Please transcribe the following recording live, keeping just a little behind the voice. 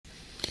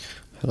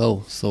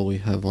Hello, so we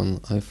have an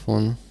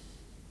iPhone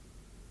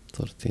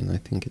 13, I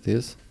think it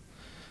is.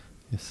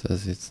 It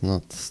says it's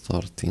not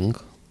starting.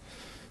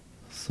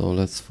 So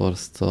let's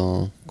first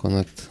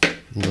connect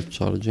the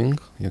charging.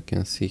 You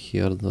can see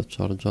here the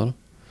charger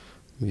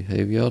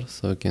behavior.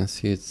 So you can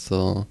see it's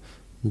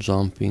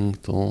jumping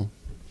to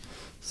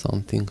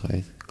something,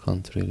 I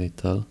can't really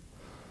tell.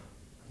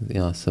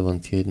 Yeah,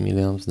 78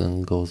 milliamps,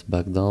 then goes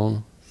back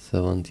down,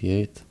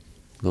 78,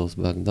 goes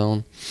back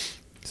down.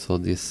 So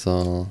this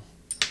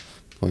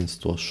points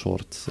to a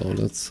short, so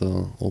let's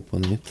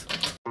open it.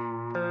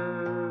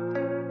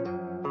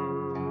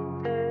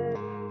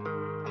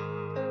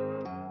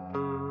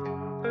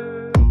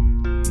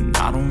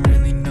 I don't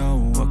really know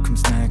what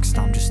comes next.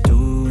 I'm just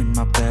doing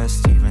my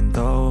best, even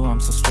though I'm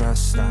so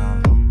stressed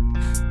out.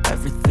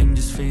 Everything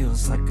just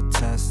feels like a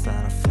test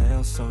that I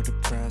fail, so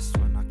depressed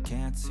when I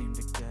can't seem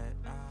to get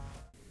out.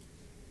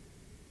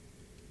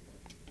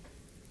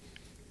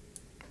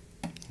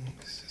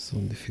 This is so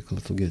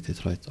difficult to get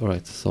it right.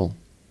 Alright, so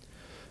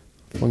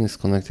phone is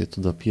connected to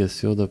the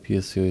PSU. The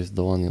PSU is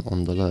the one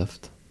on the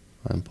left.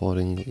 I'm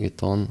powering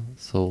it on,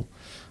 so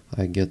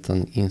I get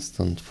an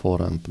instant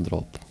 4 amp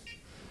drop.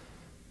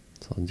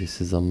 So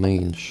this is a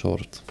main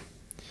short.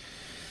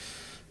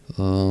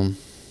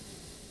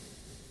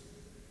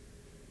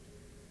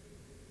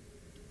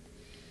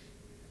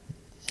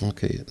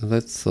 Okay,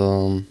 let's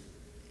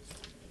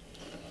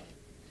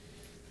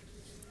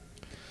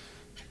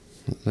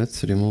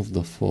remove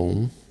the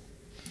phone.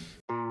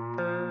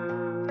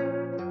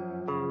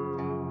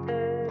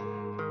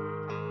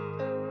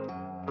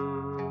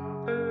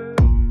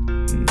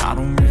 I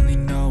don't really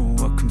know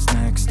what comes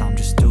next. I'm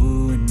just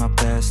doing my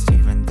best,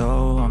 even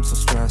though I'm so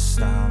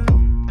stressed out.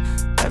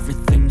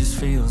 Everything just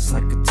feels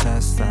like a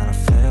test that I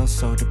fail,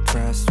 so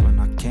depressed when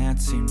I can't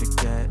seem to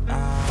get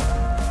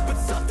out. But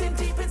something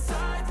deep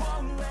inside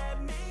won't let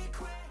me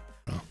quit.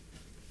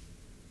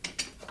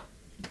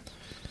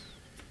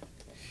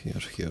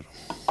 Here.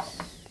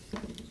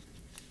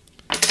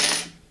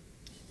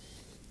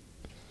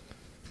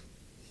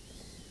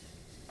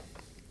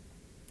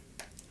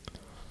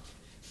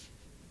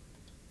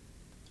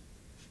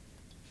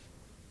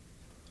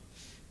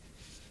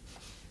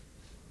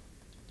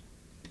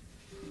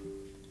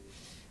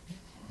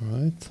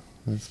 Alright,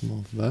 let's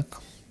move back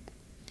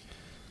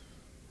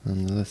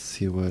and let's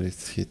see where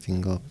it's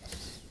heating up.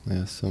 I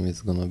assume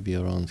it's gonna be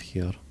around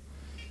here.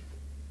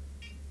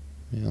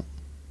 Yeah,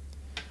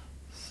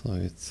 so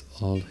it's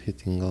all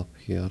heating up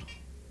here.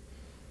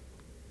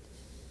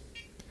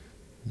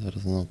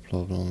 There's no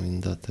problem in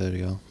that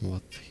area,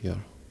 but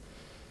here.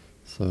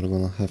 So we're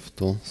gonna have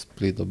to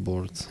split the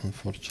boards,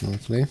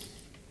 unfortunately.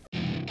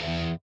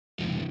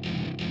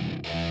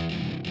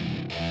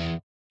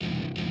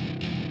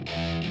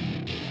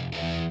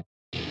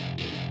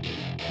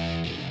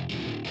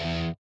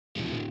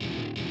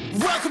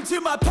 Welcome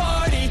to my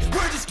party,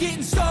 we're just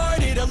getting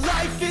started. A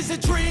life is a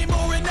dream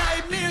or a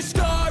nightmare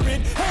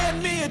scarring.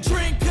 Hand me a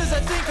drink cause I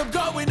think I'm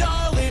going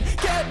all in.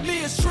 Get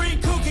me a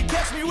shrink who can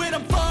catch me when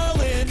I'm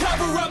falling.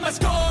 Cover up my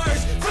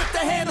scars, flip the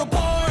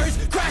handlebars.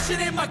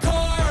 Crashing in my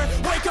car,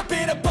 wake up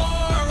in a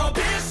bar. I'll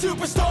be a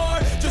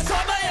superstar, just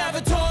on my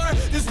avatar.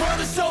 This world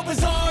is so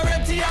bizarre,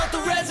 empty out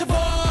the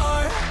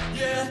reservoir.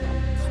 Yeah,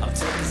 I'm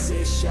taking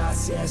 6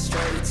 shots, yeah,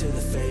 straight to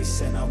the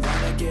face. And I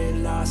wanna get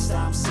lost,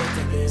 I'm sick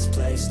of this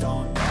place.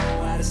 Don't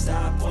know how to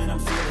stop when I'm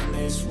feeling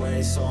this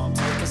way. So I'm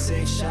taking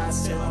 6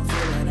 shots till I'm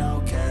feeling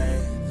okay.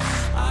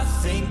 I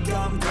think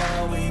I'm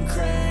going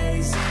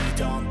crazy,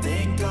 don't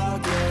think I'll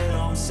get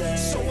home safe.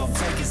 So I'm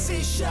taking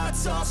 6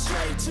 shots, all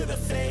straight to the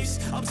face.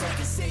 I'm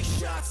taking 6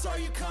 shots, are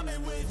you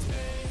coming with me?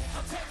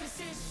 I'm taking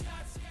 6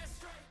 shots, yeah,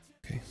 straight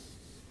to... Okay,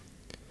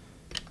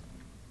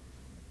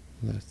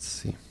 let's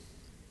see.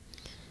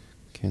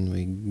 Can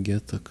we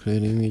get a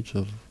clear image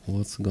of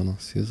what's gonna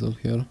sizzle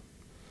here?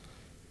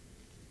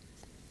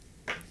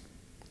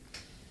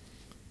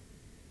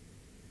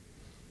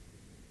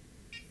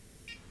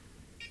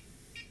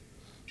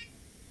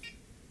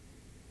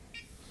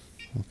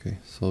 Okay,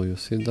 so you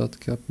see that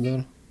cap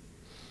there?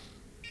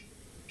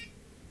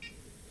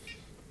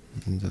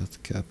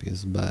 That cap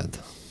is bad.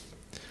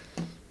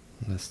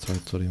 Let's try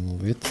to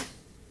remove it.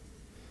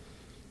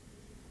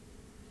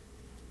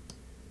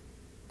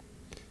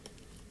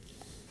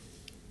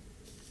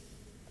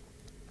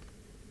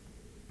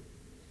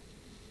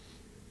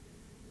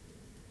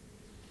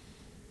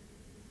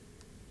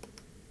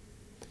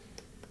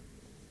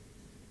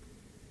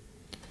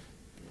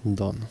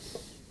 Done.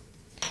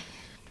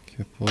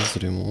 Cap was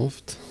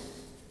removed.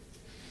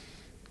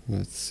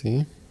 Let's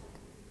see.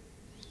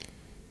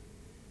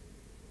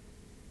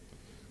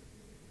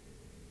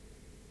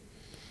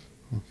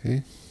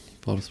 Okay,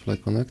 power supply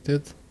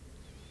connected.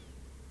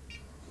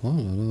 Oh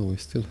la la, we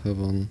still have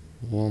an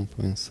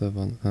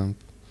 1.7 amp.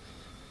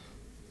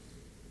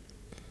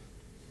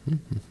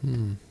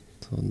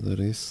 So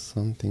there is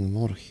something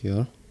more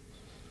here.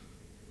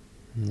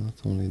 Not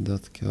only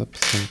that cap,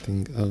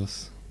 something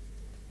else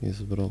is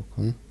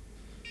broken.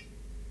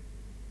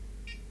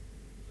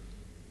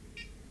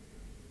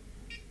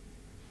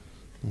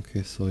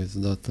 Okay, so it's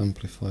that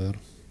amplifier.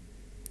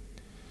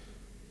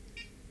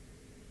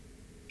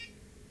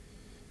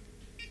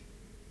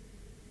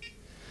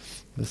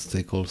 Let's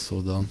take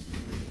also the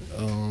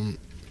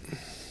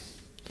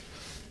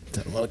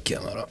thermal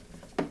camera.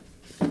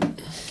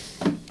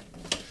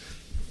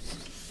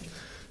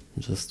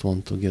 Just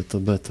want to get a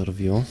better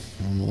view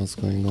on what's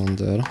going on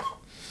there.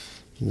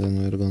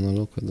 Then we're gonna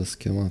look at the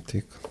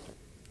schematic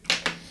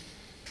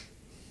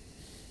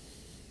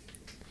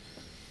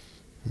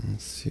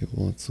and see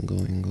what's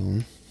going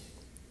on.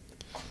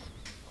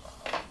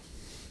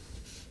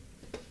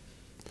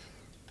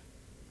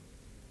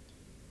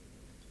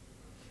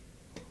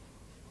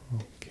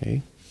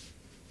 Okay.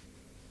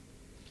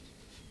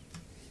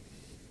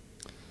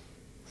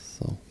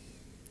 So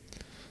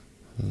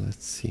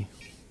let's see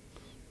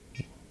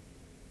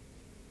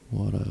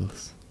what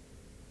else.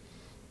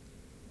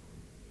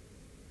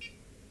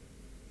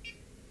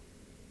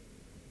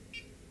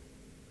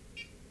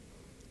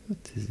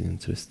 That is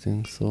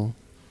interesting. So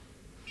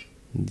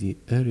the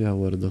area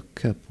where the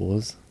cap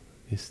was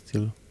is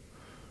still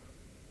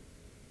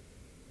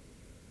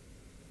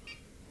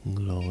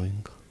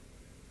glowing.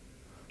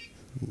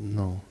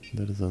 No,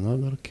 there is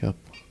another cap.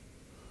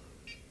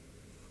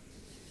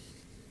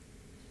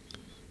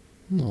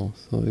 No,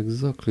 so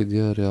exactly the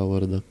area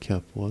where the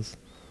cap was.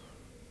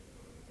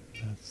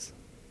 That's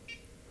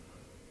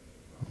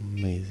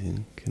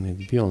amazing. Can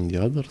it be on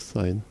the other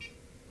side?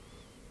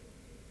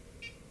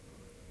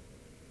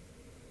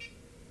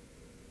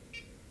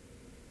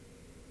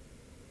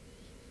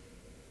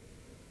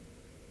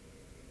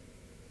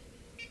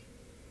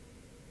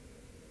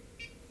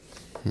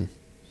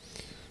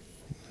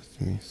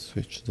 Let me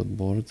switch the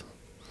board.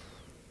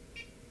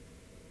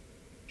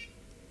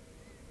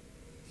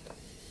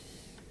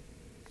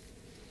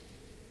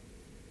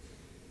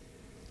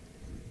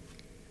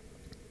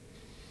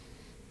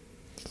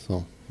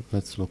 So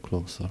let's look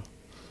closer.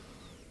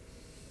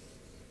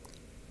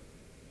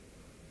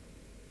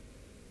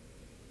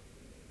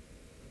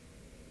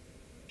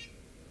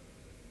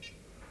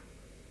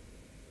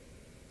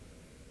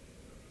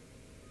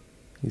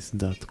 Is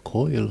that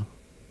coil?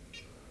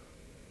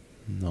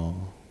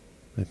 No,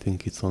 I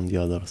think it's on the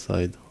other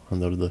side,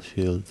 under the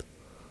shield.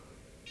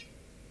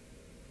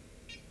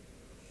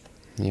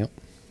 Yep.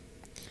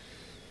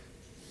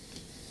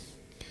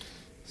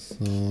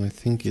 So I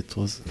think it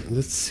was,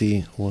 let's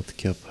see what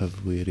cap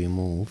have we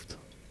removed.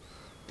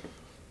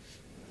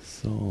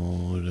 So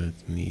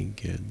let me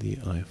get the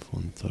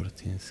iPhone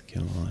 13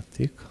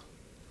 schematic.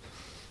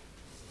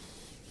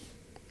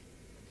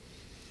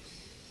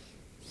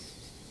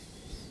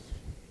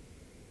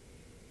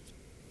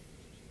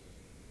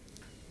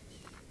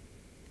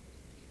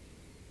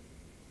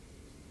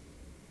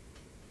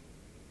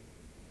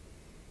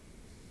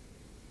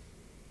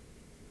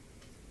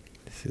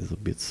 This is a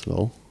bit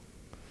slow.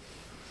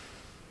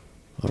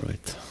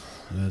 Alright,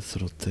 let's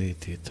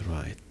rotate it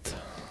right.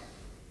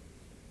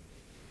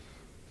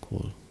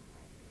 Cool.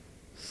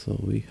 So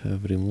we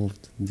have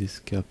removed this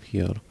cap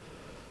here.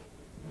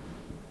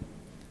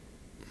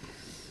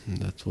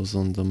 That was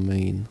on the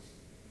main.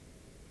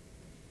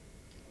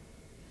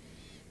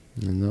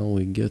 And now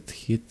we get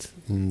hit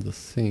in the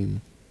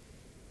same.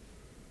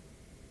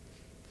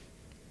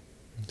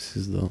 This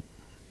is the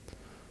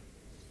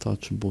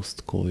touch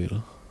boost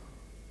coil.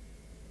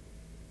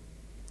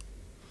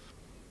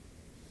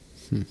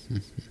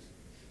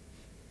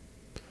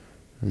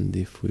 And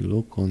if we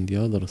look on the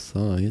other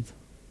side,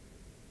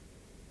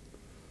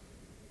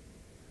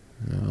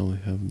 now we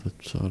have the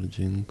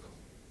charging.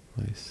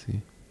 I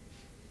see.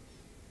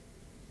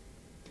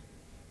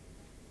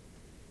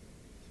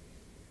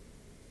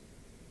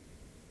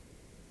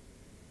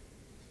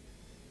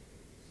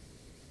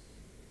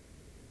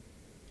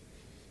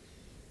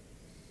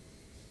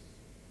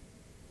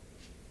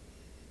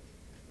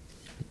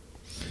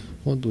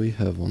 What do we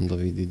have on the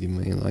VDD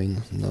main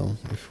line now?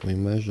 If we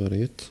measure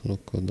it,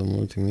 look at the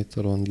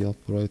multimeter on the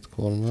upper right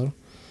corner.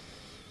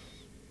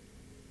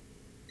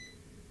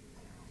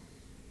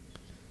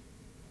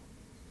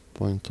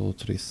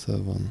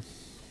 .037.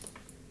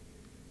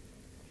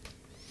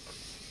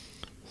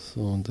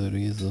 So there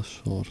is a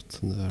short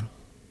there.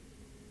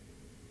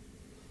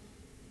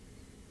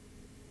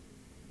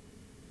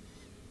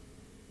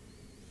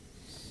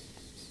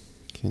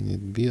 Can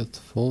it be at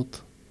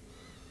fault?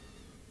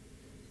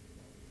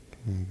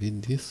 Can it be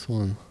this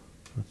one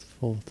at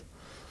fault?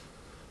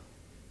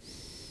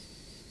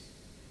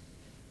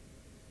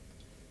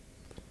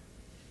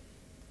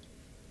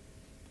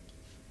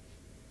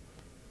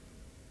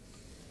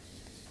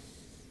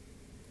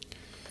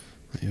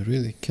 I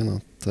really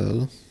cannot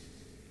tell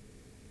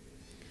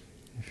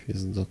if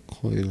it's the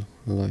coil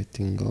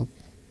lighting up.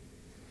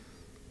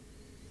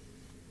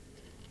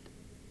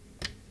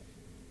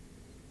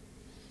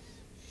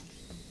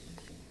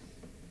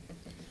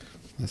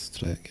 Let's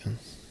try again.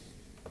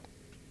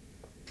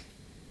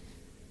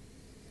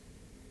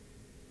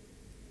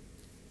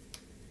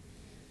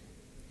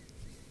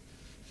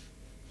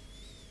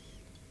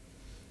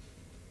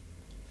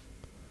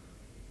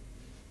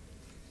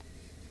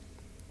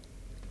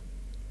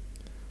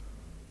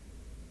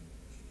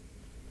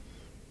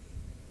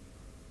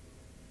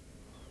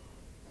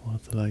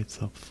 what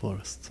lights up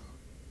first?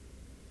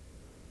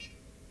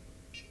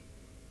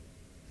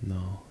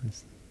 No,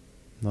 it's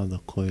not the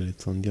coil,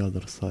 it's on the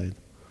other side.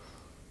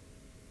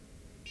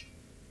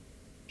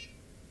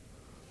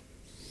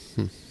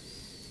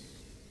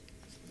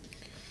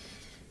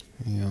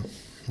 Yeah,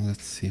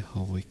 let's see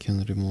how we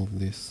can remove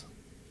this.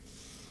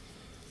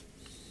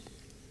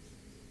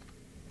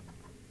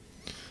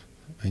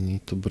 I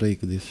need to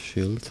break this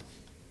shield.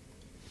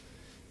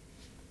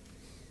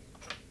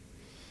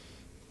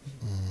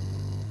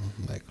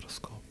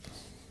 Microscope.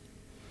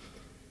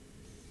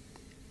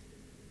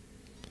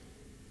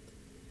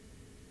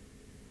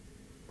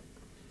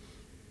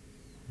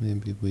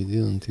 Maybe we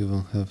didn't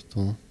even have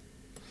to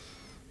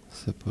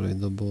separate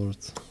the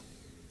boards.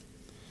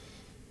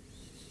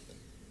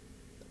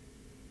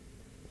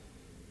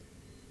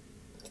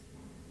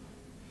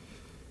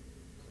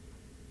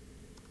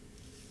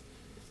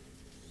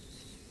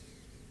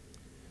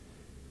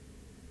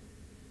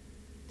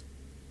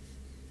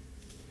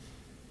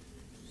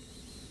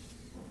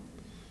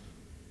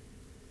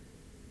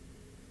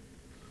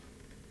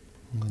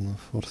 I'm gonna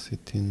force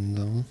it in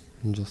down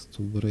just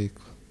to break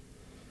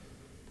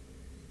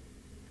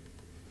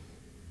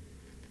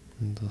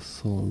the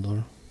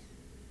solder.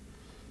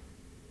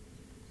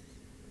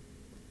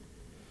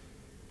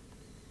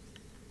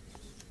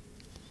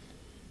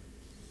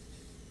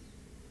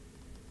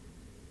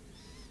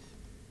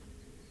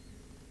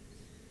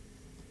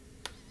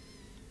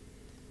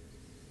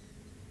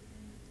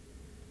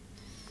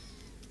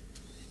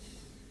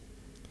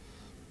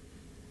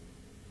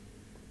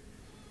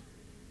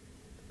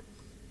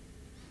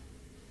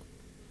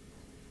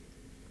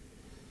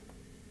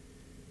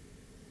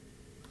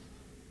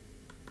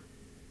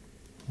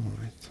 All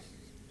right.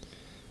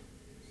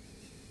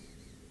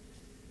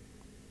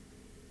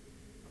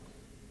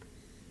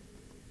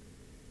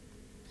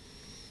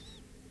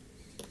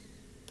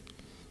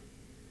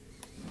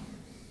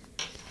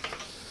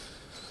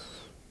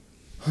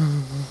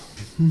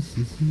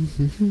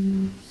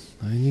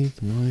 I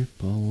need my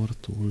power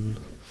tool.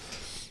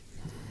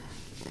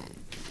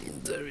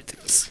 There it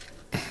is.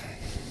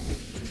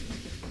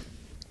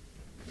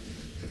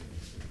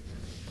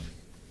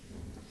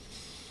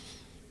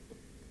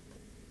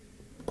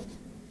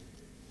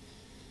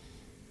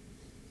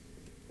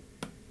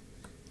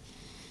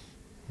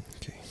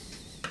 Okay.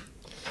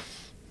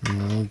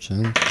 Now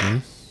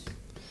gently,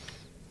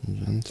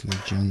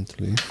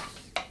 gently.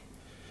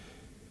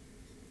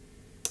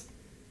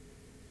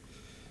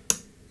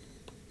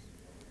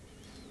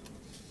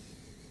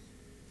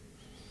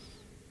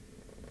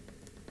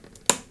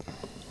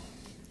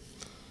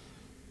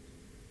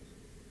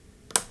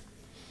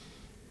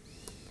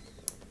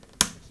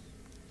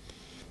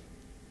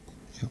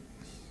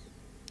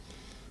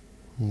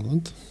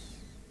 Good.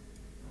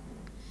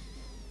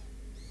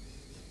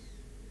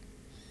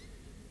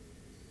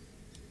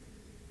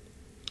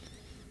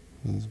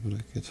 Let's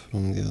break it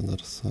from the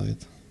other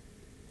side.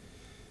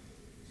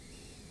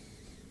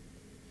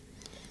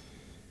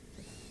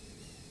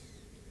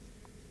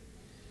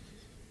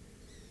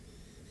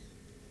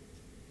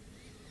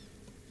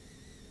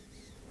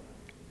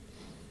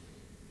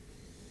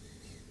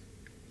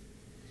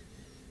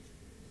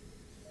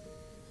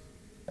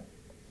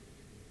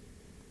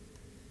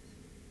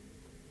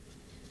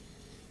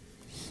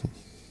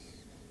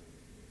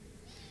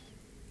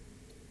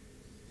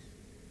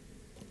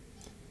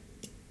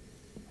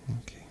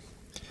 Okay.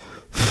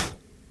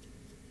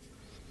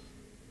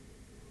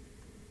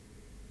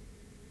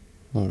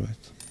 All right.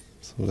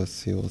 So let's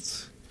see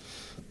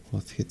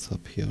what hits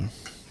up here.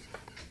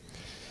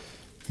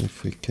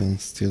 If we can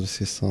still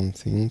see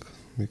something,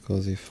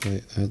 because if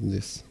I add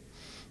this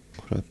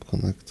crap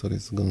connector,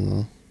 it's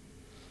gonna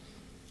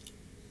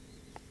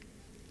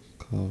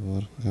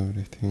cover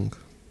everything.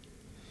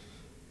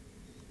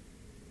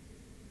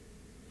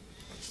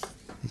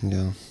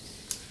 Yeah.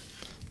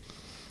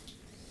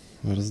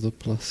 Where's the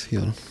plus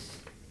here?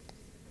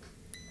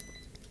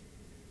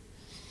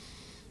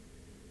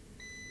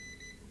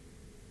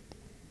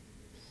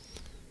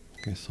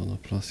 Okay, so the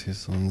plus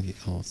is on the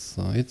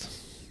outside.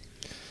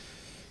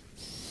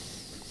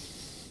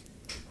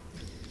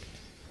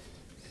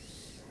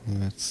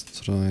 Let's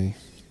try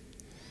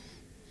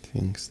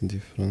things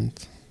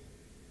different.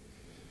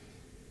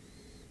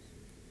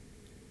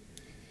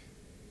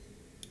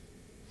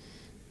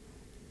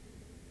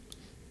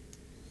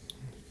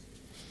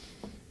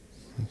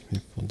 Let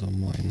me put a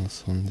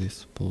minus on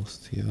this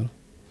post here,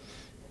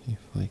 if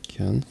I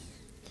can,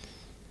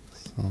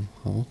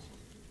 somehow.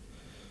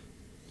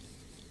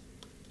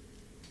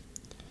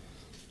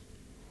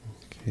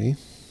 Okay,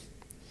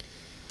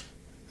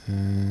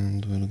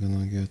 and we're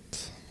gonna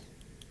get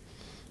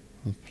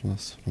a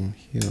plus from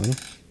here,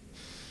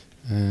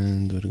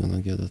 and we're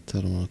gonna get a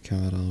thermal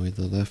camera with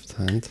the left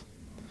hand,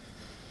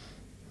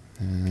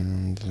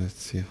 and let's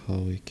see how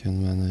we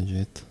can manage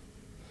it.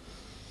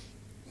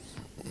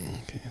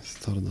 Okay,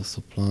 start the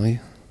supply.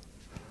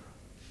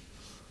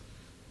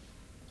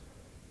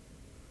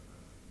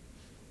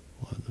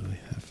 What do we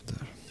have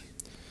there?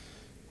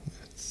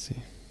 Let's see.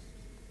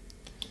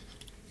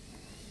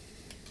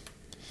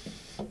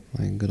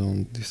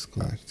 ground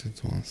disconnected.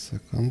 1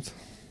 second.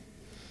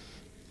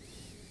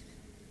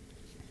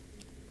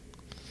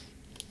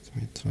 Let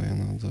me try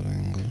another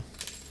angle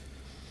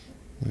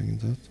like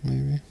that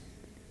maybe.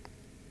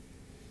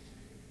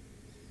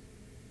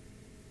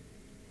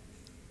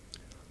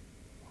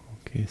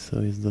 Okay, so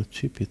it's the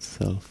chip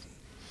itself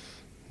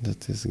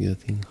that is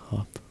getting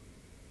hot.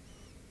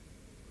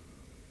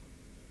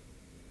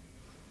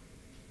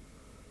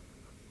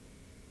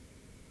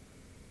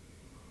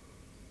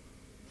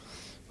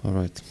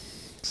 Alright,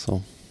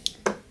 so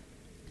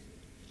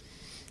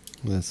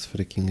let's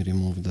freaking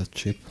remove that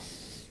chip.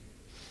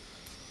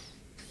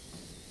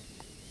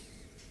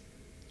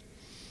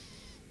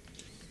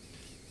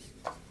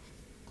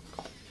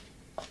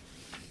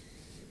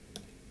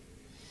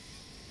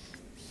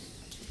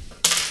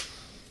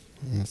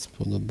 Let's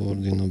put the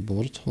board in a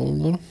board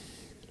holder.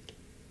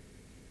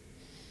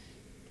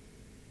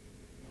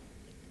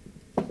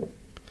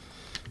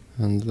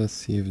 And let's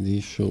see if the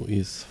issue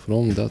is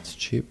from that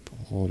chip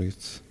or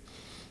it's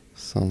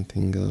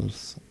something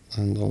else,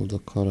 and all the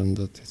current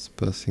that is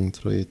passing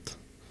through it,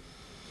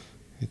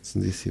 it's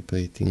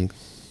dissipating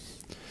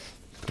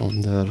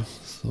from there.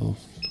 So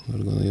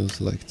we're gonna use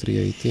like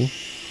 380.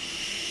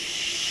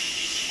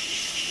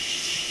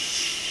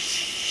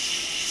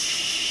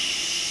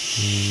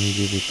 And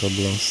give it a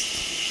blast.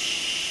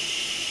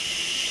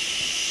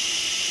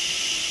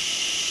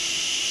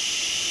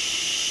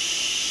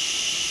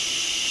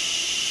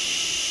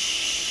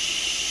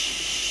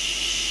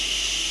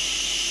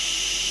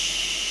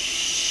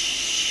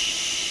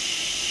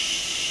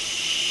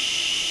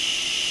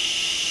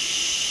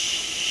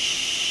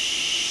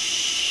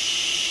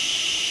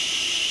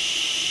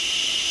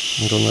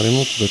 I'm gonna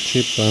remove the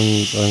chip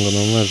and I'm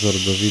gonna measure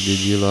the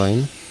VDD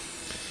line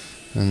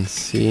and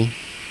see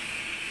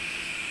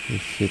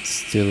if it's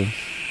still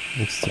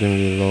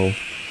extremely low.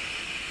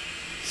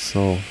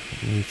 So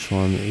which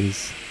one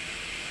is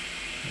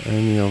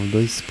any of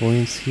these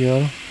points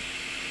here?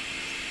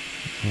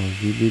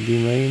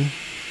 VDD main,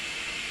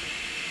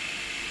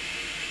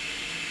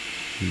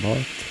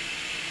 but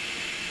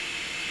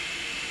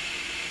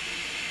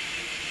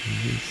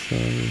this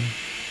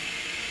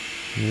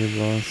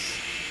bus.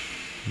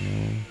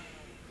 No,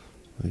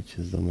 which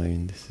is the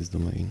main? This is the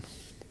main.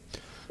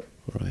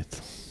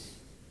 Right.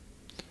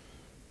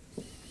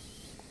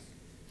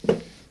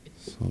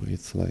 So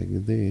it's like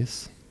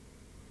this.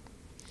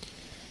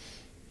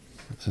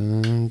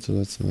 And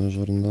let's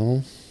measure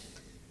now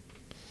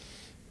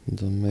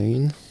the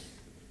main.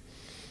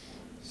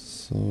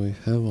 So we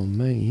have a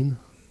main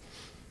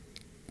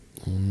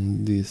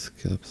on these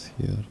caps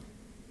here.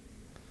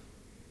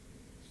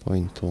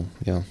 0.2.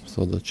 Yeah,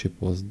 so the chip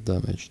was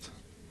damaged.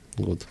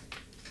 Good.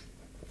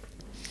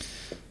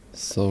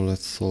 So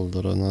let's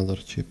solder another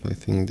chip. I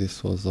think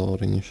this was our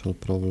initial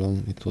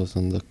problem. It was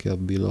on the cap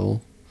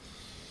below.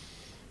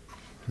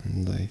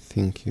 And I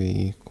think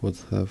we could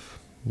have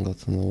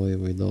gotten away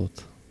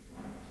without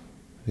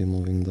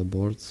removing the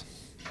boards.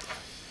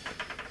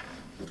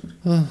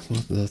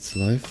 But that's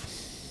life.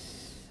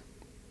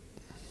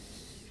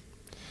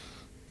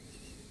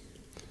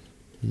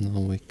 Now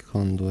we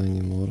can't do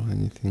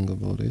anything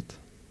about it.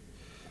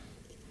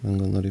 I'm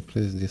gonna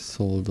replace this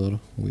solder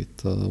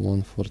with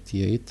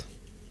 148.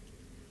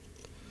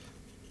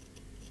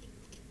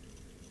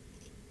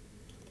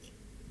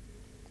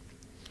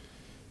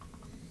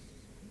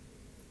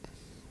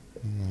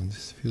 Oh,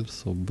 this feels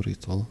so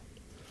brittle.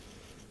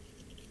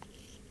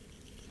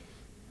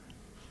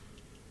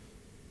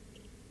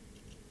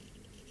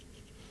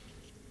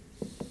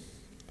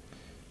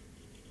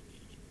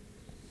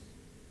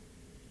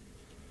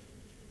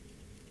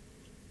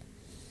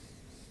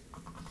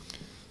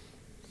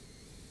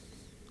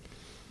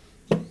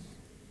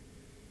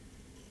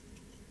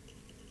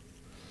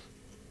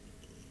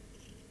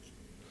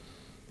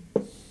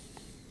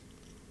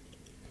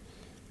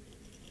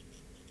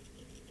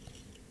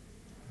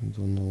 I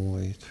don't know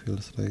why it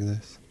feels like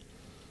this.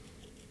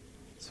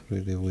 It's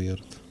really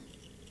weird.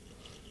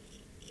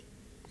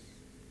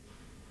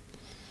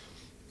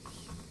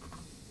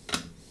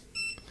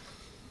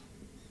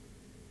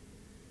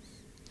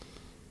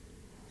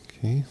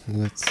 Okay,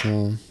 let's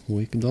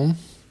wick them.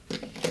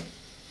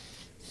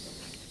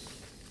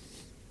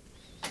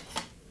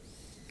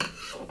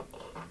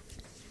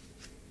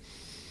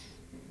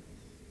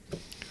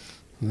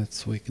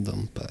 Let's wick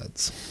them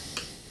pads.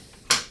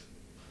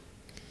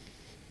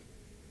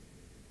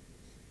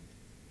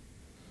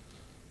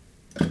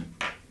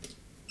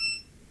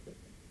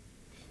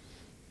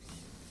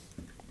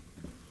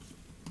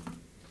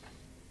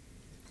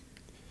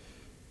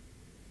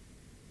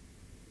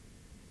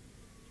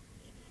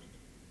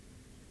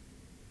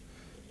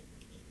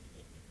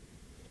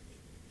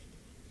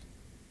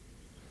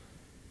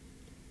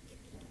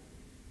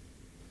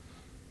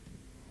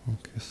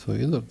 Okay, so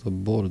either the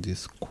board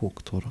is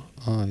cooked or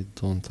I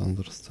don't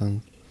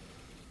understand.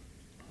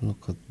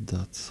 Look at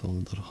that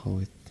solder, how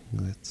it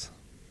gets.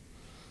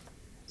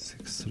 It's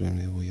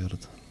extremely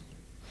weird.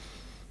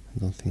 I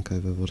don't think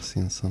I've ever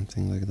seen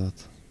something like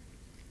that.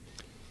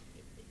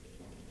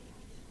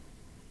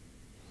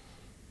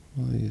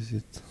 Why is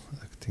it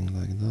acting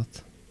like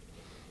that?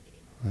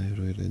 I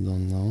really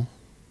don't know.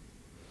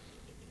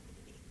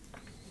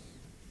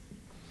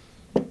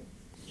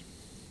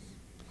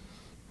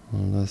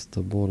 Unless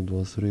the board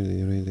was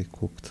really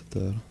cooked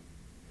there.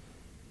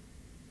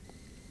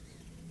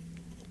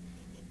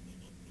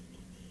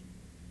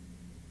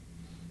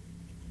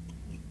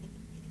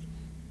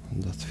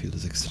 And that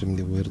feels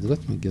extremely weird.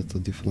 Let me get a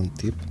different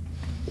tip.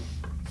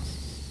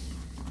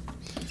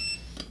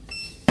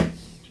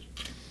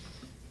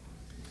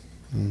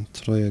 And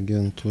try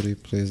again to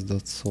replace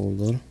that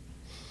solder.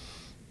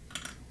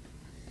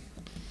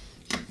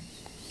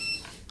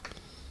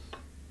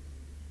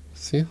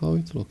 See how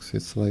it looks?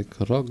 It's like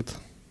rugged.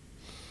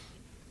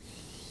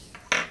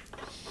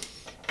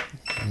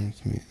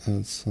 Let me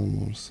add some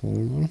more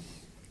solder.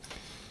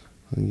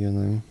 Again,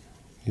 I'm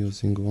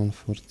using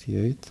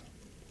 148.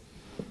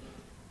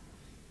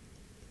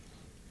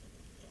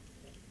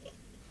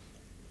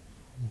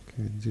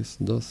 Okay, this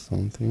does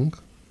something.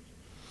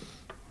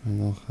 I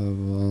now have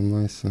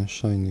nice and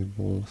shiny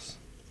balls,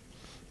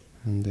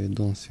 and they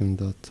don't seem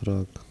that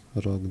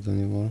rugged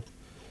anymore.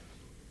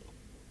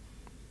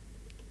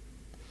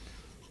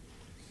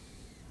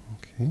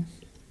 Okay.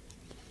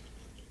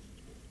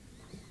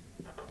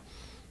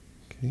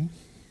 Okay.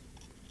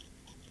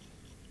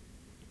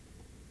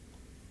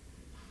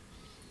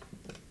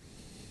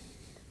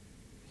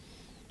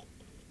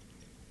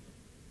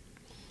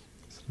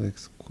 It's like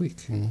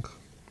squeaking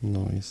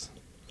noise.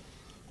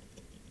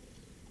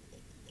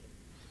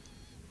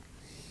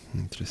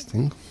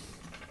 Interesting.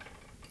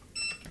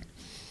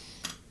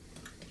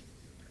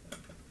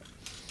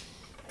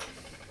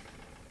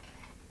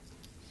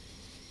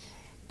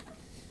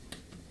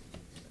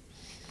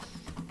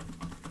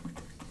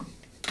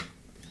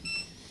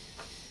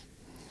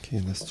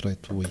 Okay, let's try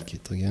to wake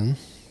it again.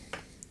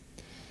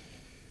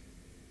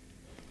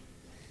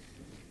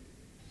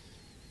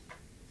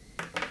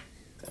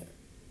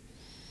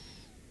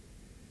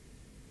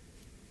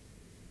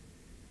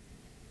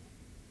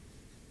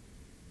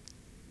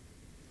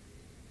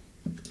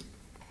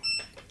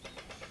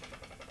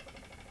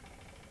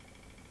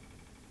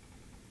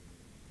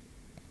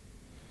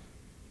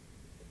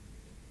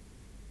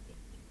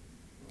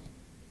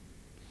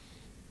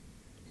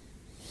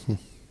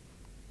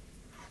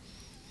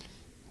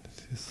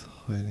 This is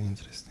highly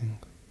interesting.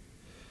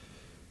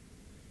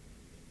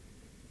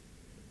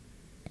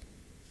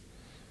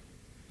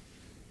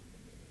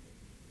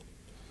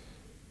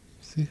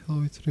 See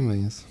how it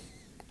remains.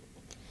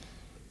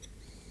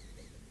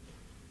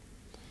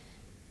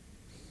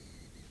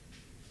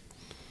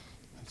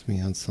 Let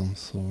me add some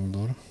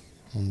solder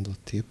on the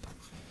tip.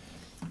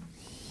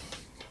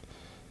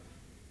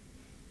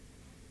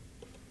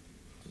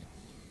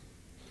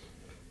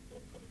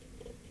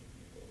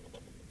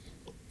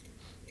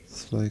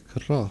 It's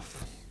like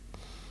rough.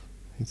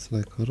 It's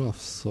like a rough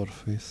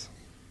surface.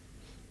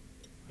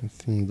 I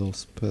think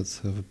those pads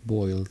have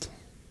boiled.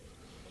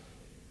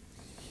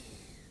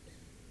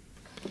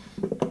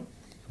 To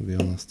be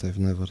honest, I've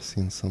never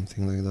seen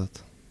something like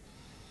that.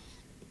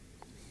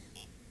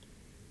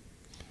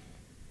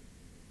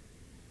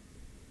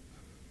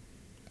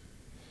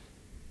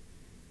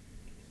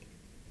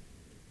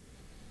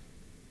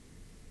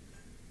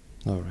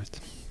 Alright.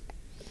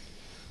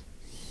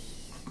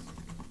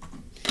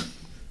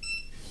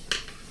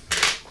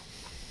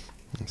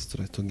 Let's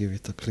try to give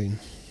it a clean.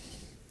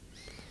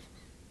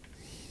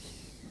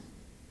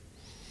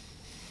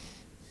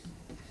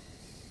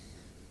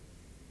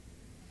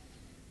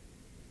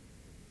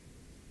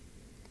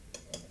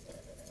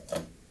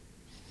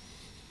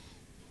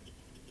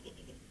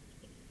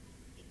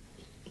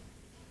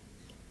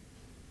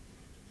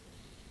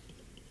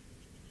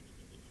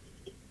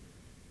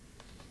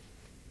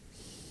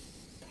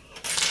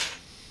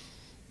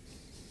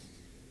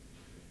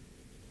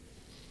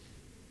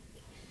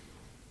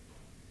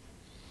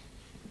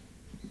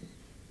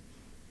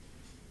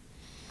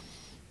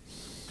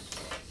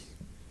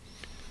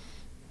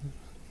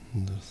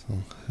 There's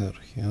some hair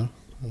here,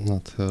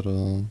 not hair,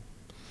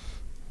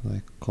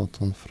 like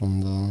cotton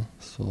from the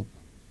soap.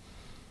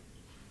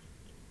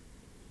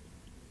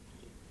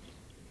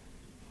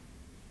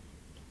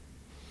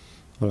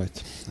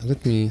 Alright,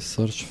 let me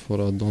search for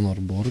a donor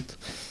board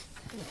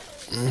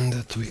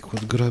that we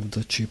could grab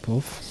the chip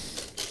off.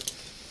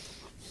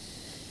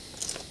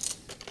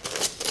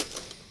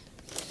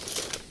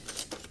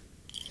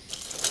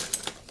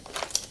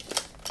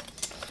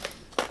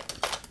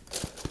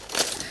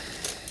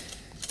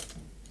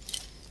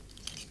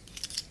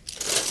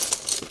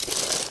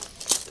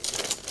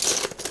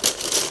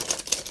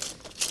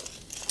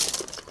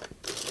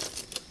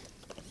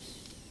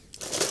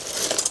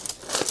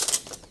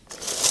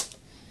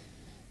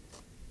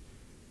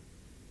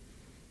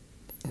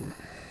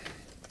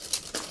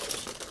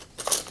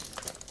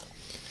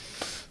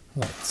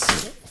 Right,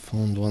 so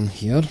found one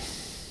here.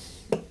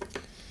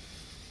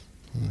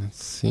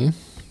 Let's see.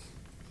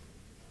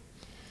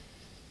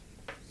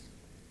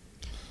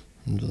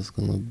 I'm just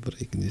gonna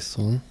break this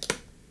one.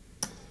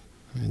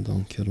 I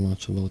don't care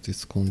much about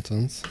its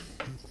contents,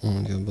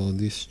 only about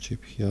this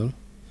chip here.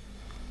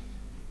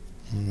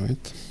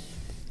 Alright.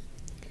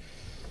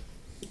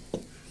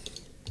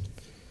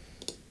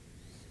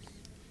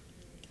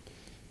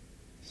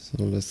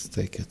 So let's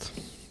take it.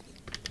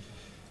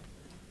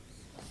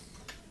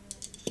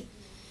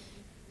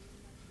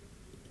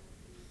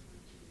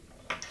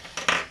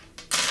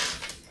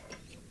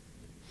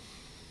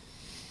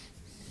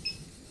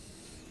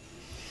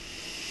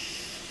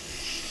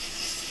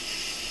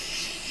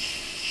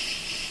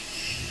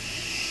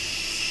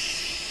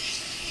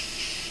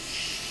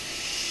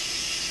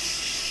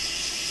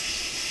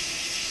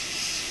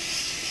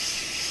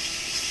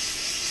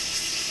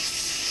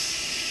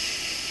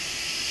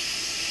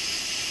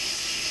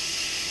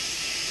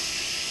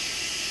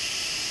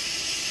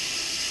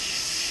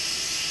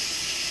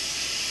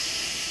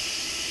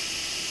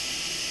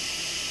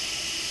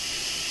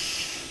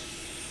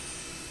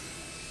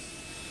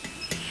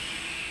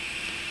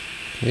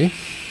 Okay.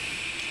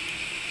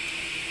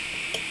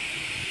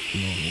 No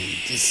need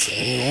this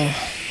anymore.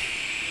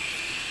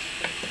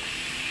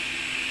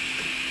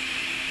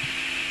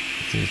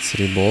 Let's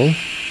reball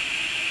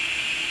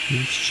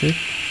this chip.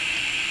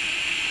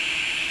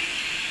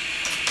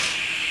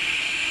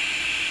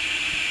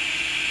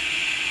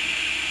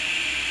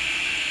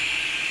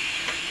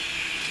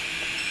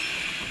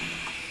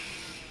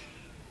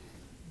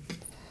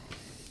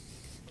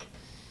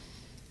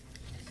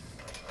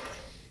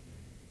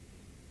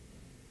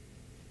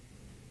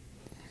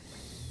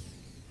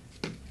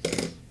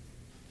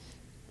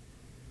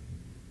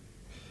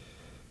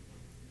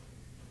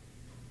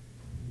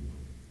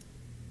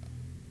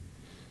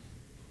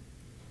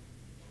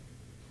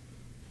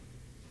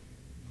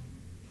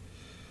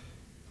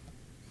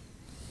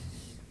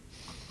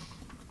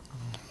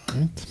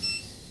 Right.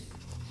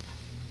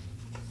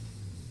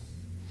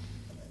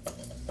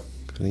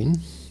 Clean.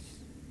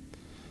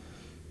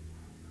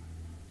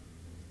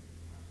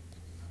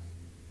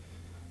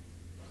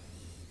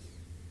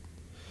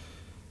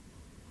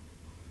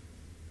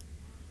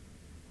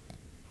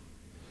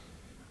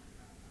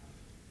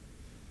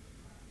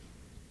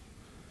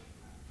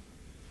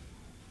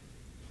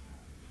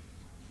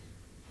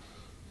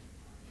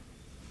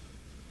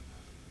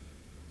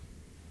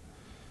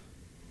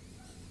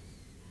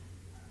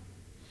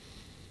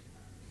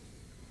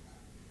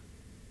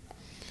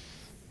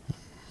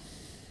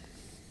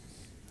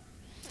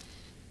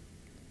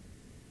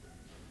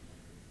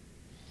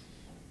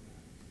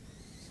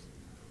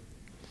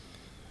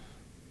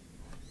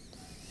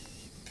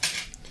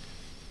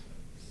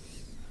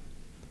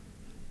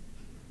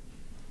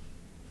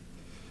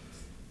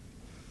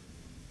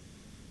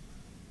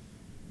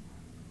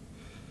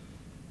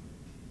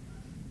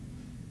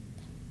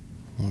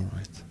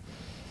 Alright,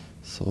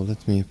 so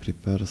let me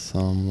prepare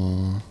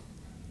some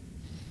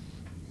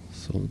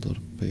solder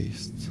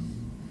paste,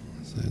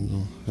 as I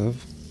don't have.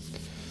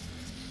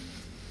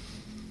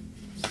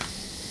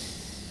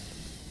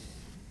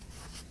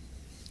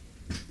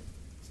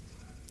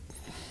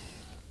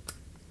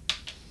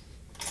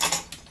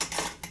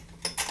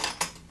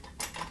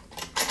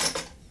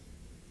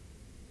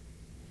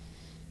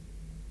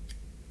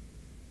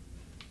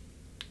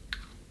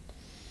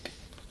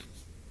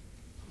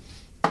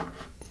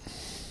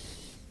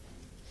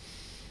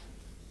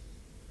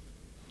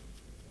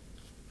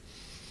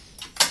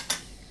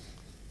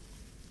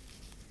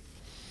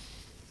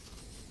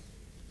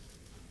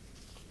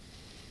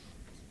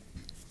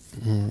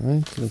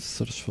 Alright, let's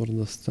search for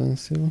the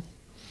stencil.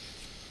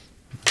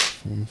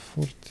 iPhone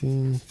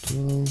 14,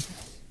 12,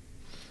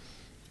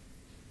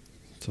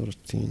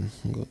 13,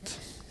 good.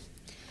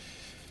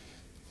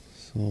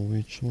 So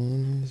which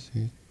one is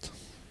it?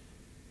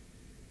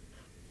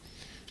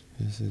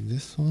 Is it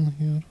this one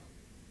here?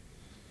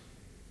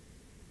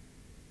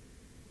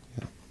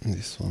 Yeah,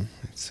 this one.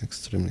 It's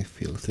extremely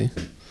filthy.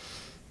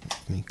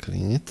 Let me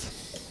clean it.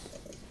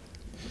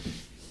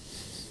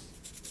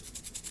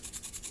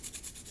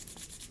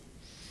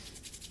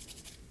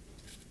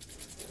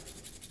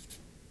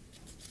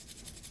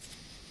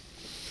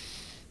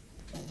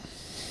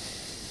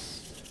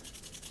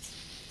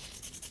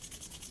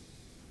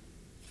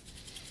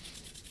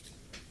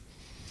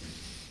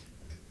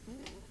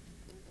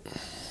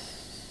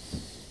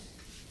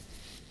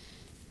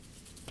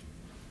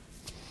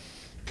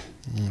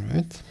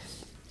 Alright,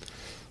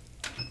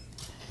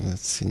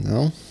 let's see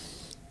now.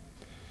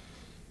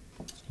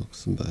 It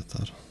looks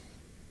better.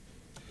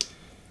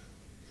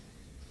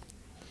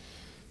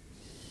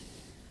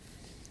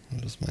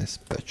 Where's my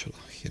spatula?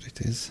 Here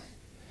it is.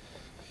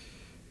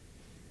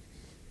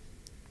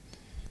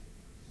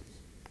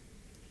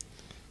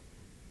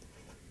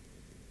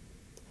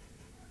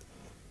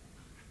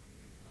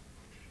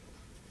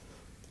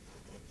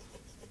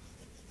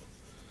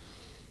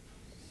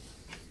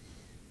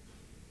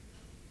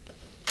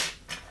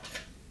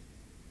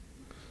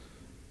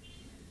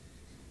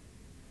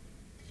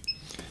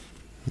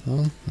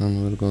 Done.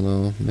 And we're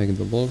gonna make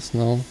the balls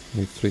now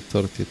with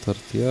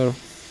 330-30R.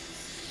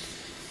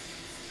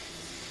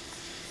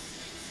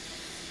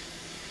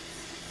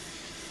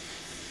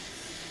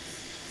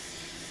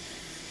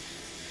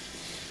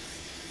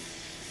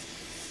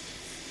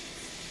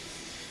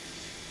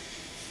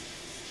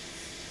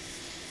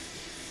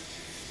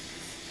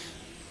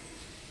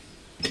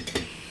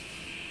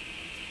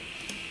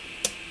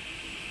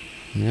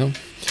 Yeah,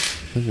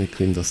 let me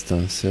clean the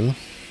stencil.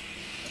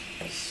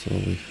 So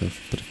we have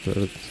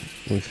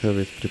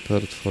it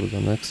prepared for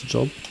the next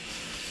job.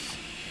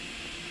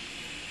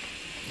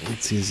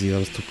 It's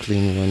easier to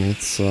clean when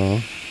it's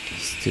still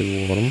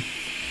warm.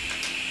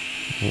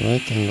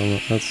 Alright, I'm gonna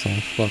add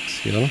some flux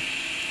here.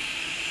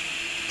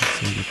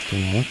 It's a bit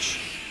too much.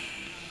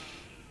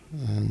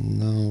 And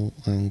now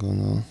I'm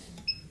gonna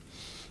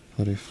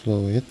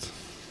reflow it.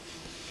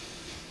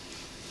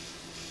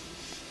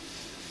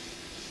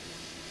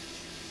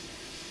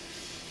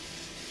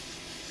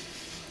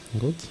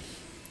 Good.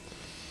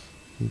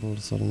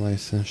 Balls are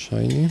nice and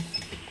shiny.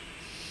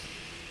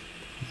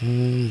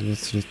 And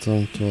let's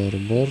return to our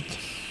board.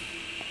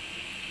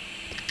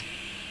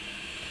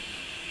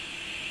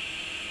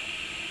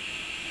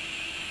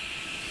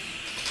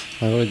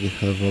 I already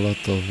have a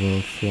lot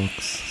of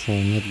flux, so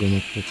I'm not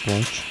gonna put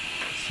much.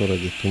 It's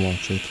already too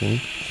much, I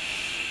think.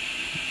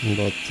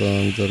 But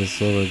there is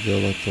already a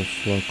lot of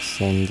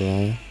flux on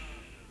the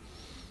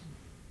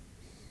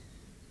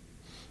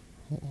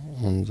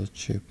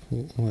chip.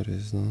 Where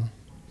is the?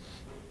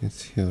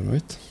 It's here,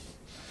 right?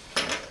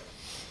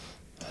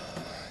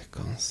 I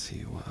can't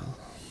see well.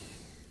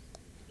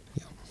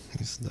 Yeah,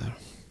 it's there.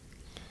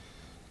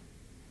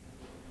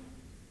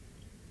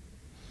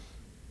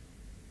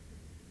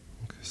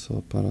 Okay, so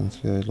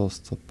apparently I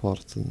lost a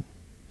part in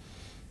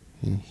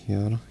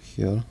here.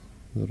 Here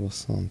there was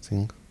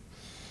something.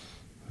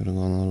 We're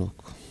gonna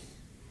look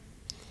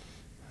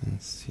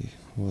and see.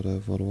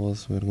 Whatever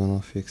was, we're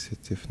gonna fix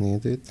it if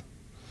needed.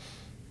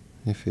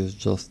 If it's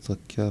just a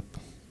cap,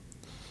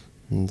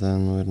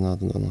 then we're not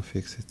gonna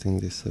fix it in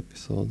this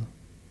episode.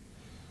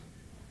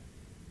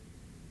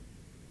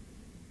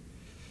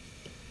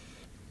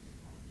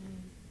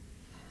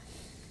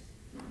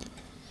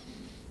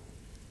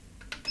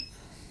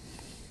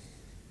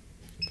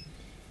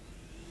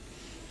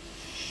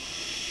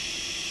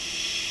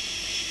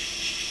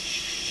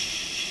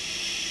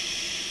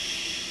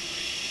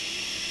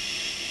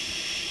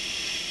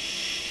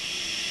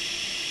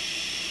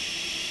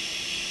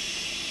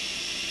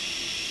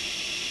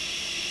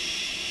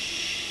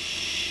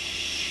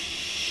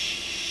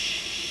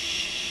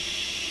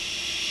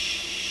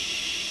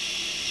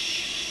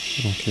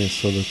 Okay,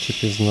 so the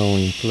chip is now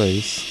in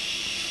place.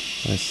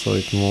 I saw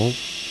it move.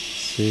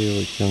 See,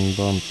 we can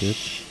bump it,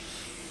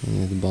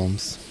 and it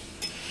bumps.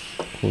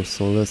 Cool,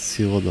 so let's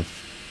see what the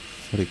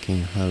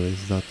freaking hell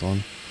is that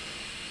on.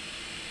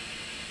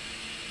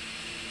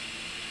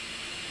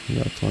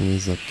 That one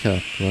is a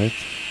cap, right?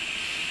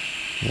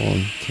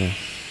 1, 2.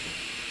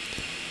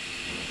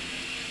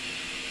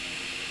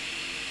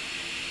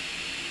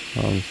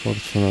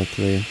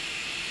 Unfortunately,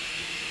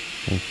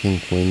 I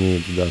think we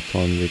need that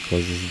one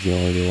because it's the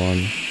only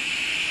one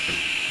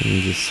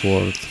in this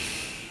world.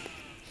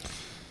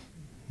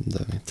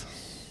 Damn it.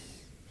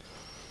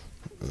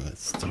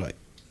 Let's try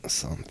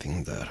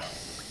something there.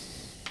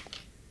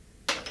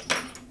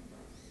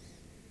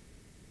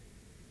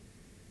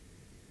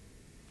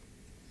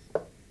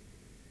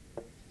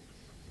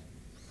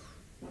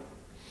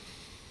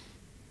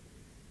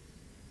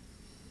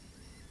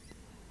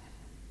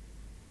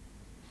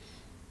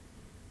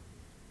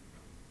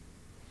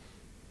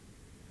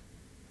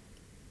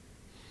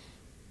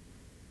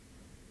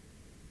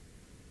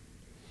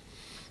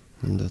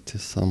 And that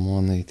is some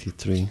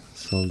 183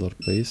 solder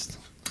paste.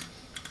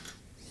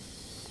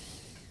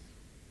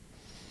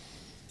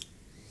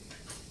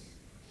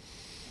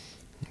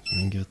 Let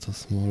me get a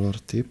smaller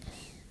tip.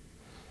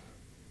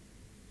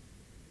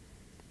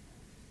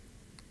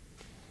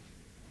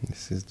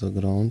 This is the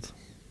ground.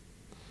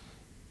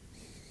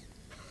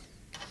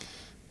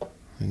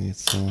 I need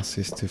some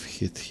assistive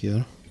heat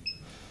here.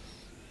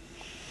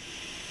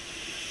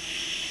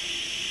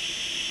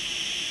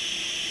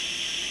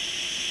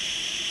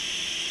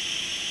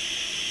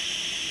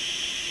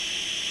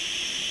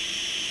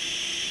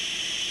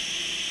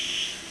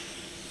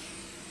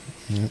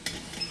 Yep.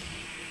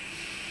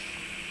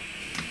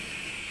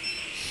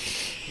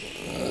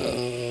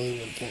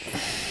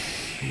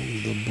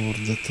 The board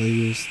that I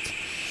used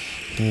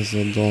as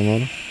a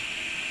donor.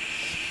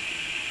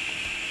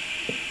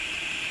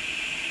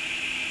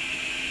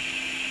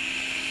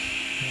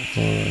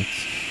 Alright,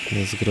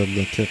 let's grab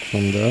the cap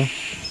from there.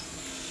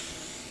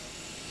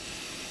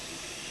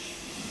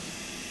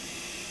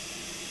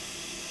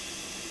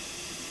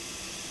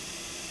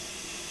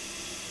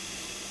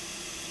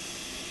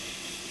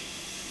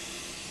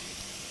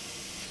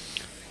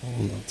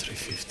 Oh, not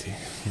 350,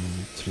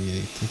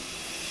 380.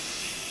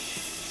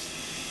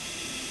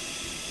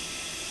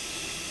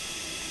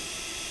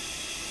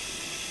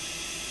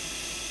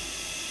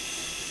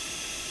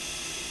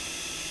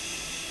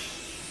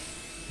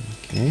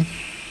 Okay.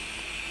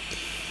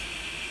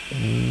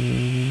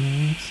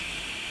 And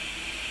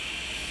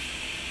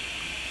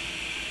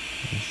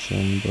let's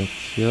jump back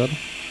here.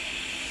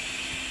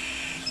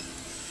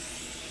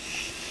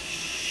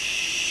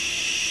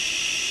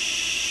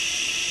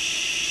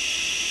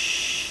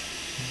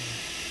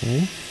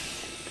 Okay.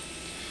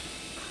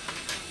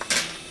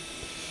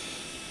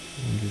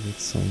 Give it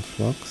some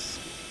flux,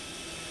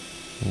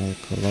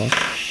 like a lot.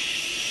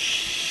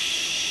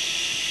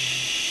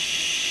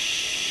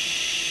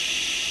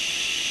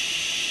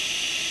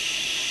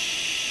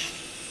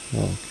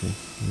 Okay,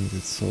 and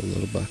it's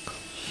solder back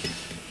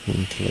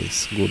in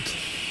place. Good.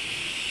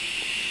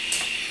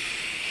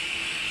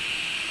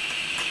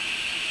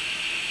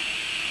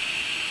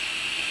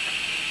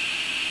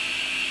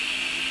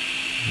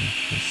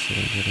 Okay,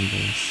 solder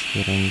balls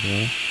here and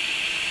there.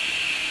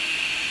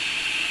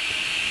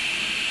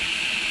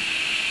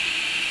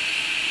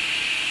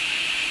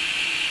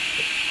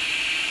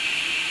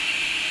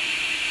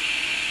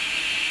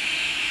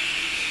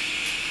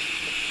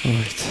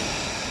 Right.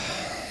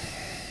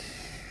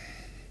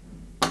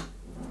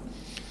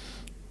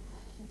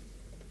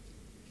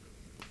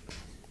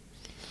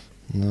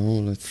 Now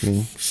let me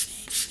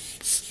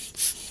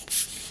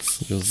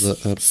use the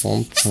air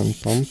pump, hand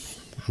pump,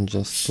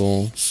 just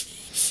to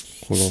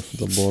cool off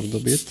the board a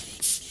bit.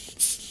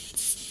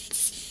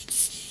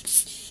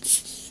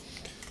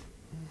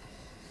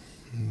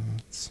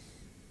 Let's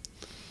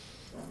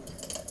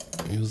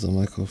use the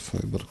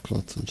microfiber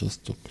cloth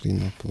just to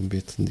clean up a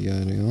bit the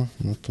area,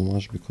 not too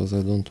much because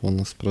I don't want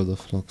to spread the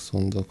flux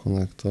on the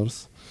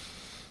connectors.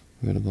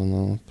 We're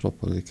gonna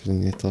properly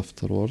clean it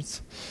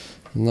afterwards.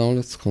 Now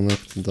let's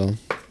connect the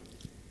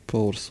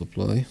power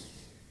supply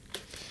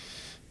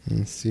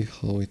and see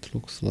how it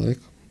looks like.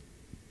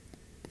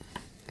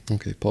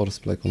 Okay, power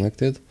supply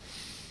connected,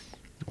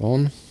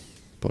 on,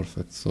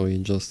 perfect. So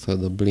it just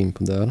had a blimp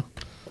there,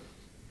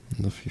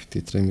 the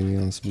 53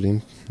 milliamps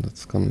blimp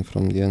that's coming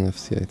from the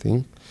NFC, I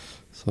think.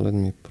 So let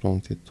me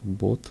prompt it to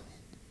boot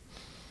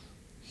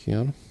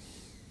here.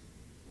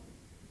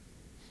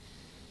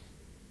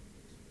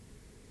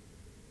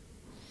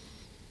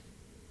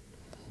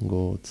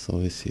 Good, so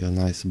we see a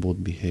nice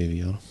boot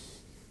behavior.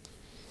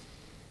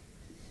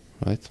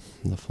 Right,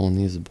 the phone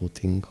is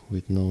booting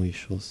with no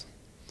issues.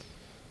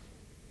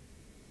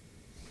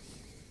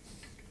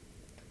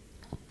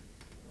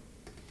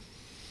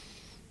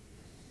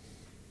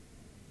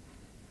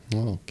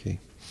 Okay,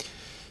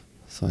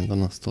 so I'm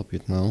gonna stop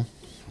it now.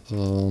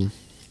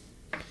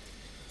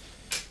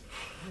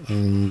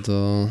 And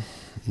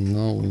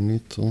now we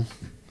need to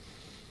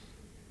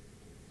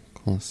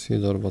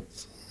consider,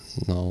 but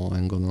now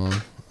I'm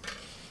gonna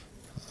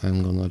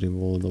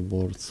revolve the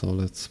board, so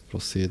let's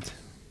proceed.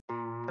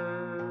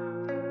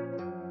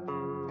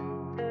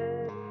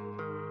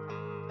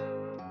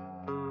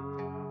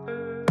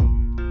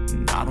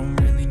 I don't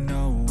really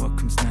know what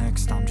comes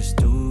next. I'm just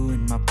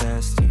doing my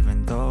best,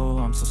 even though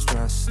I'm so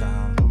stressed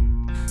out.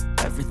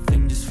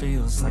 Everything just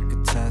feels like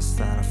a test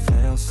that I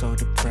fail, so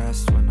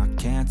depressed when I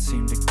can't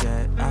seem to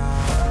get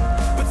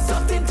out. But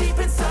something deep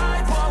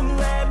inside won't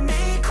let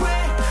me quit.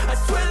 I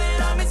swear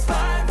that I'm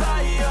inspired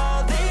by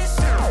all this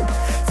shit.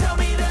 Tell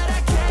me that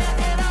I can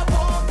and I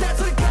won't. That's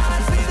what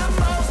guides me the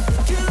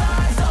most. Your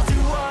lies, I'll do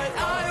what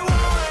I want.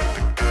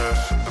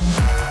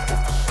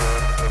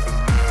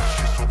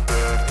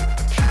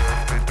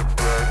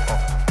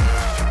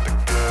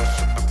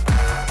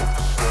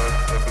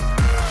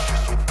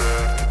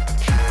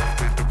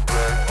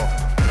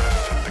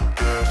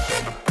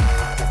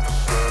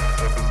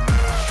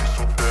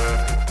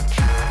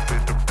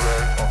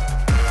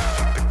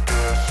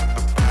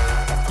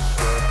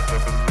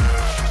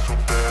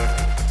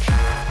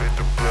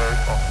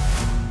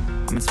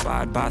 I'm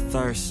inspired by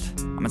thirst,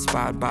 I'm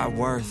inspired by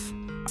worth.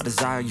 I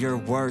desire your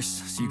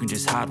worst, so you can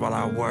just hide while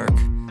I work.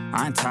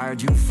 I ain't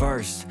tired, you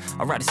first.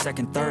 I'll write a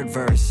second, third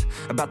verse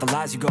about the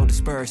lies you go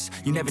disperse.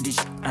 You never did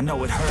shit, I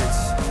know it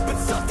hurts. But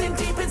something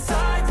deep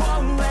inside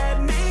won't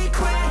let me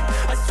quit.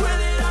 I swear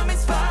that I'm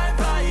inspired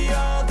by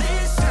all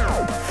this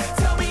shit.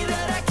 Tell me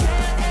that I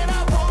can and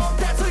I won't.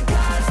 That's what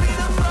guides me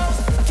the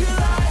most. Your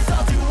lies,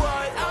 I'll do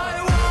what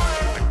I want.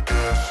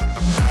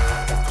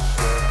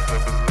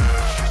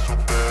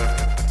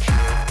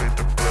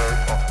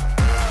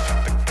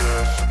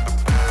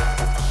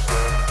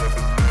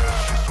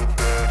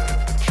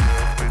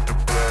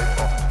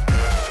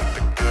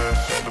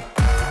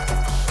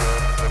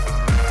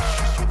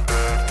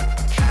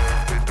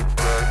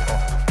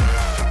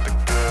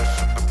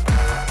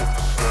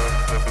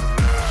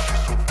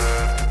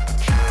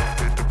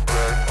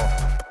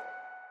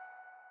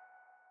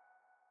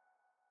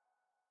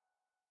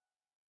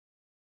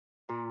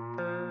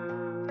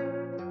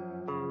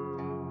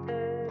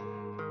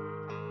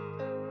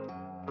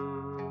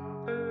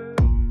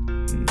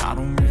 I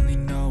don't really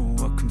know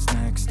what comes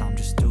next. I'm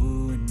just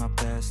doing my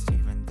best,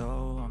 even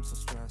though I'm so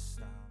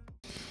stressed out.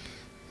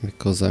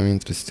 Because I'm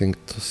interested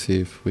to see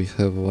if we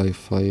have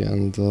Wi-Fi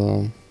and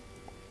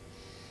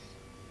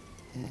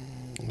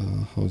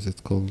how is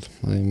it called,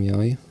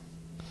 IMEI.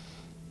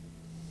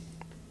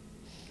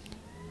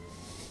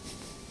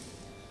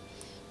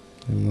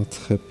 I'm not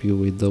happy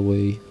with the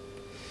way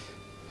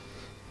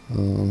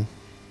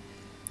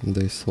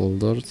they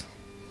soldered.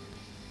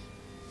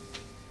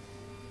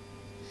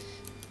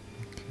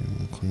 Okay,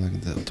 I'll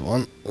connect that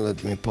one.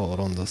 Let me power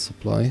on the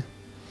supply.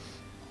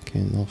 Okay,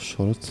 no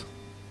short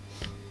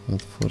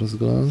at first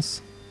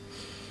glance.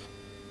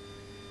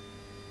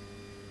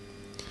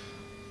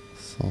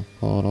 So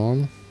power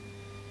on.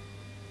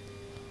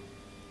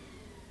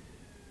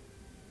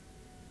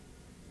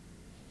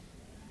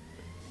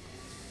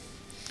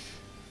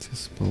 It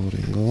is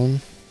powering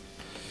on.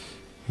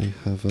 we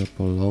have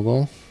Apple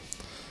logo.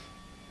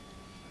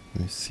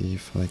 Let me see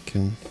if I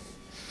can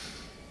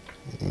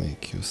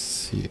make you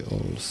see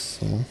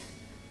also.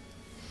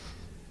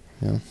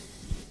 Yeah.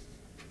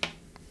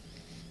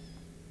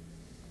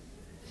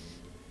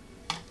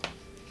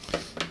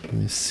 Let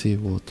me see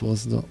what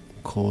was the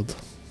code,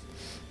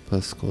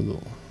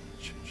 passcode.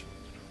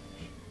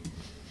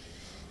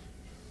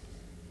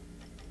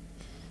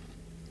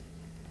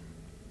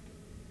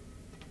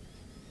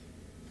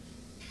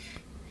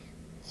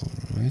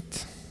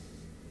 Alright.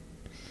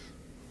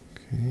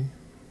 Okay,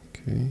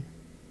 okay.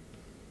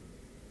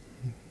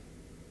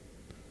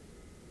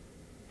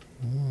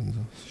 Oh,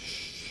 the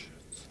shit.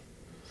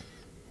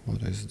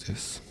 What is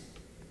this?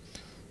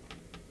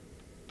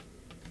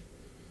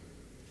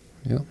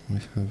 Yeah, we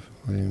have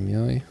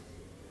IMEI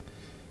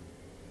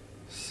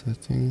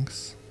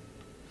settings,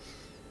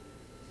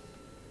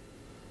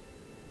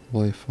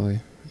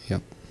 Wi-Fi. Yeah.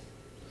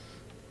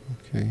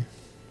 Okay,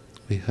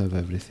 we have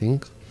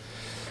everything.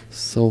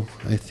 So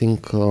I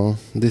think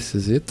this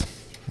is it.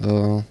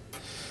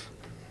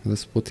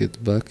 Let's put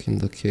it back in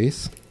the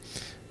case,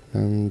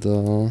 and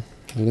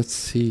let's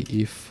see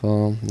if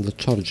the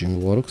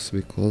charging works,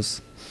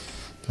 because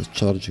the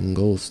charging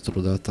goes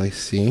through that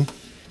IC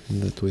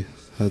that we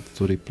had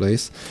to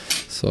replace.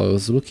 So I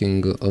was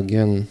looking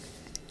again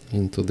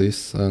into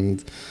this,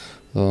 and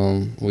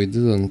we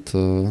didn't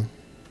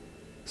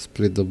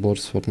split the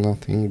boards for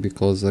nothing,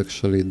 because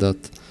actually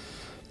that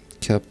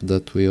cap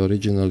that we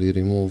originally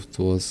removed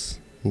was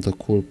the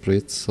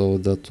culprit. So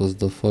that was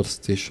the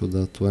first issue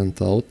that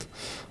went out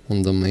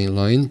on the main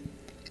line.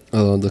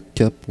 The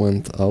cap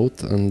went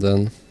out, and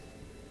then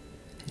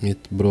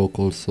it broke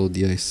also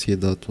the IC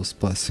that was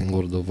passing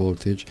all the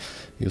voltage.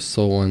 You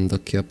saw when the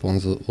cap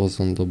was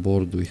on the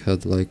board, we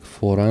had like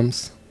 4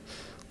 amps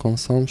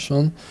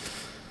consumption,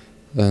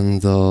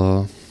 and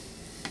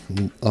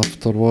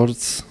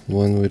afterwards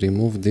when we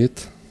removed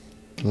it,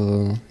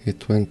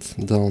 it went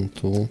down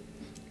to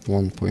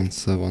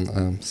 1.7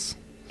 amps.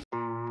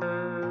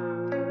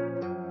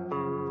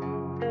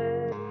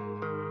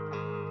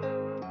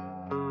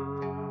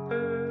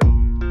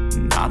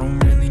 I don't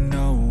really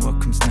know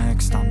what comes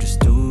next. I'm just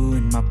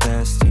doing my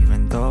best,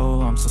 even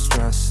though I'm so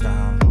stressed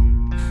out.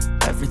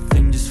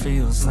 Everything just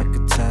feels like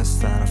a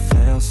test that I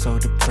fail, so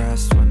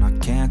depressed when I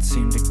can't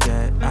seem to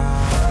get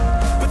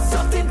out. But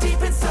something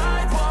deep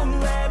inside won't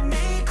let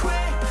me quit.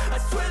 I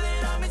swear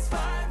that I'm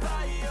inspired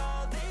by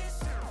all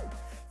this.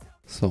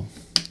 So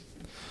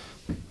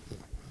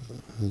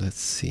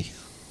let's see.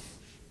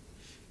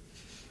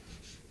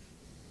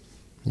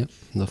 Yep,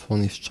 the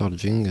phone is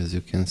charging, as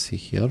you can see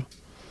here.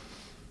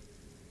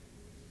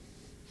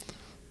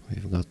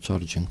 We've got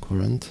charging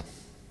current.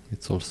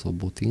 It's also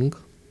booting.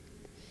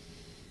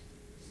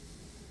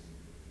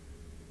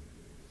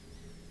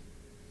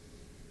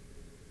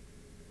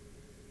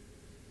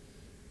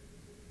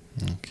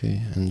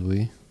 Okay, and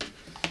we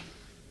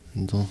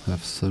don't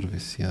have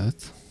service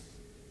yet.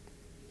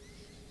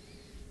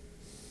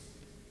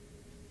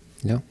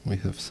 Yeah, we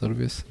have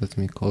service. Let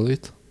me call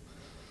it.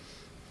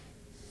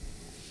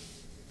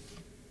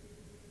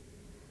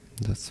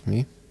 That's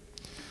me.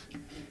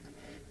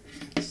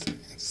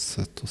 It's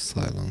set to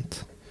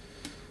silent.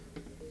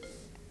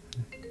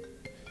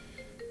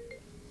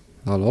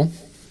 Hello?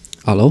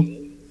 Hello?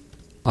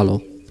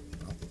 Hello?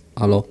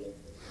 Hello?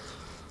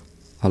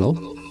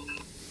 Hello?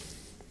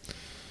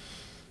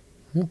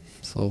 Yeah,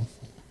 so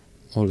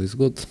all is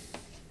good.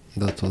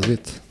 That was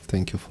it.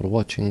 Thank you for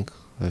watching.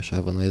 I wish you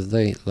have a nice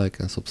day. Like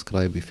and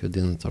subscribe if you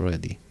didn't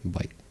already.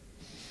 Bye.